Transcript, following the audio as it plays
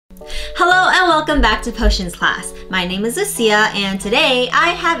welcome back to Potions class. My name is Lucia and today I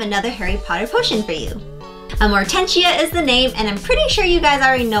have another Harry Potter potion for you. Amortentia is the name and I'm pretty sure you guys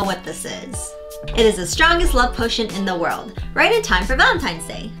already know what this is. It is the strongest love potion in the world, right in time for Valentine's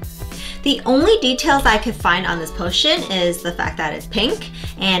Day. The only details I could find on this potion is the fact that it's pink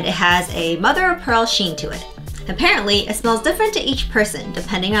and it has a mother of pearl sheen to it. Apparently, it smells different to each person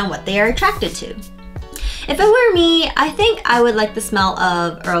depending on what they are attracted to. If it were me, I think I would like the smell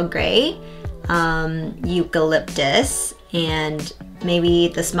of Earl Grey, eucalyptus, and maybe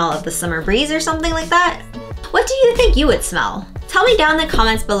the smell of the summer breeze or something like that. What do you think you would smell? Tell me down in the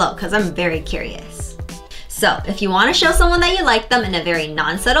comments below because I'm very curious. So if you want to show someone that you like them in a very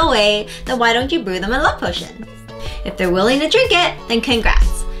non-subtle way, then why don't you brew them a love potion? If they're willing to drink it, then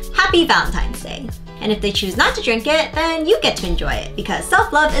congrats! Happy Valentine's Day! And if they choose not to drink it, then you get to enjoy it because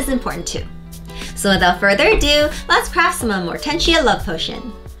self-love is important too. So without further ado, let's craft some Amortentia love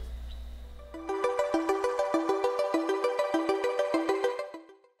potion.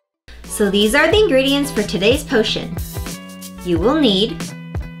 So these are the ingredients for today's potion. You will need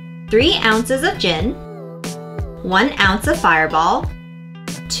 3 ounces of gin, 1 ounce of fireball,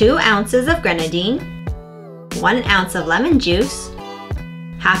 2 ounces of grenadine, 1 ounce of lemon juice,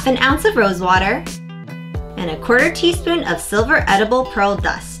 half an ounce of rose water, and 1/4 teaspoon of silver edible pearl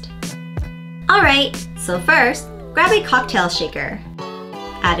dust. Alright, so first, grab a cocktail shaker.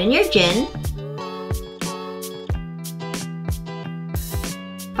 Add in your gin,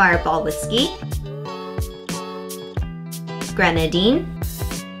 fireball whiskey, grenadine,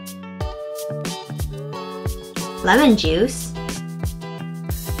 lemon juice,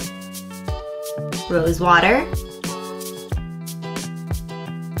 rose water,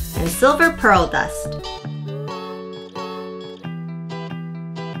 and silver pearl dust.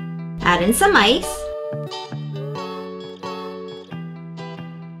 Add in some ice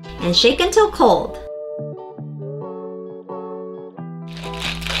and shake until cold.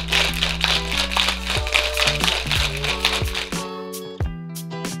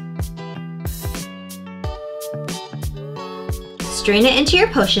 Strain it into your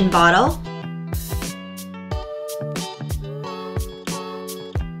potion bottle.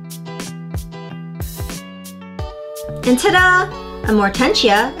 And ta-da!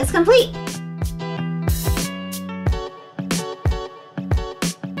 Amortentia is complete!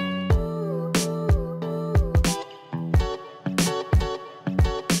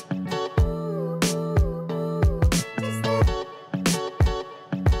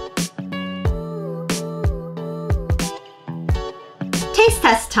 Taste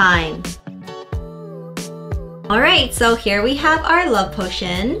test time! Alright, so here we have our love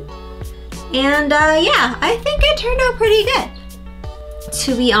potion. And yeah, I think it turned out pretty good.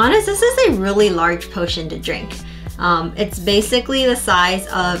 To be honest, this is a really large potion to drink. It's basically the size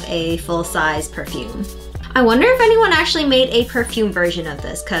of a full-size perfume. I wonder if anyone actually made a perfume version of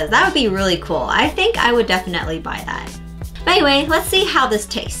this, because that would be really cool. I think I would definitely buy that. But anyway, let's see how this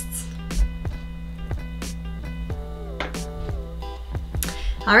tastes.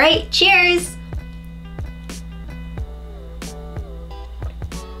 Alright, cheers!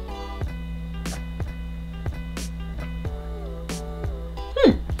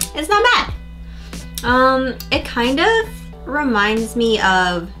 It's not bad. It kind of reminds me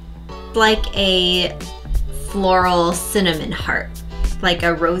of like a floral cinnamon heart, like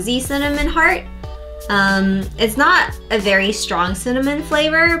a rosy cinnamon heart. It's not a very strong cinnamon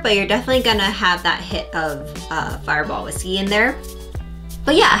flavor, but you're definitely gonna have that hit of fireball whiskey in there.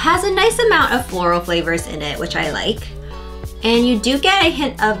 But yeah, it has a nice amount of floral flavors in it, which I like. And you do get a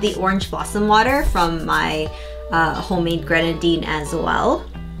hint of the orange blossom water from my homemade grenadine as well.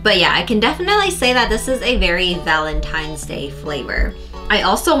 But yeah, I can definitely say that this is a very Valentine's Day flavor. I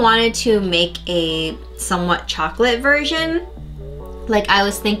also wanted to make a somewhat chocolate version. Like I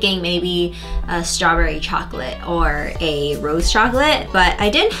was thinking maybe a strawberry chocolate or a rose chocolate, but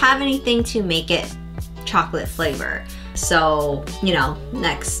I didn't have anything to make it chocolate flavor. So, you know,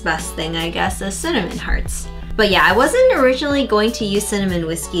 next best thing I guess is cinnamon hearts. But yeah, I wasn't originally going to use cinnamon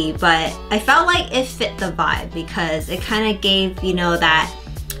whiskey, but I felt like it fit the vibe because it kind of gave, you know, that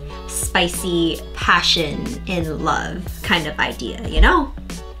spicy passion in love kind of idea, you know?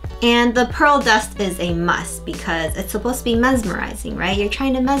 And the pearl dust is a must because it's supposed to be mesmerizing, right? You're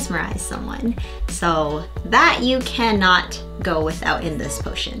trying to mesmerize someone. So that you cannot go without in this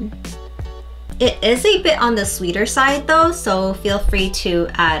potion. It is a bit on the sweeter side though, so feel free to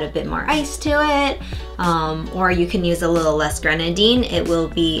add a bit more ice to it, or you can use a little less grenadine. It will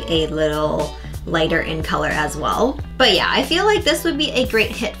be a little lighter in color as well. But yeah, I feel like this would be a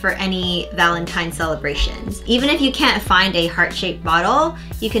great hit for any Valentine's celebrations. Even if you can't find a heart-shaped bottle,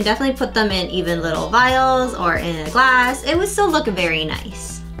 you can definitely put them in even little vials or in a glass. It would still look very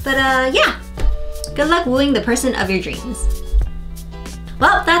nice. But yeah, good luck wooing the person of your dreams.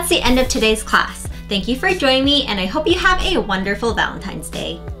 Well, that's the end of today's class. Thank you for joining me, and I hope you have a wonderful Valentine's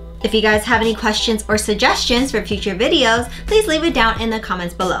Day. If you guys have any questions or suggestions for future videos, please leave it down in the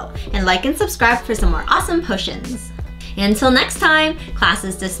comments below, and like and subscribe for some more awesome potions. Until next time, class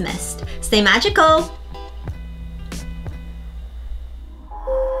is dismissed. Stay magical!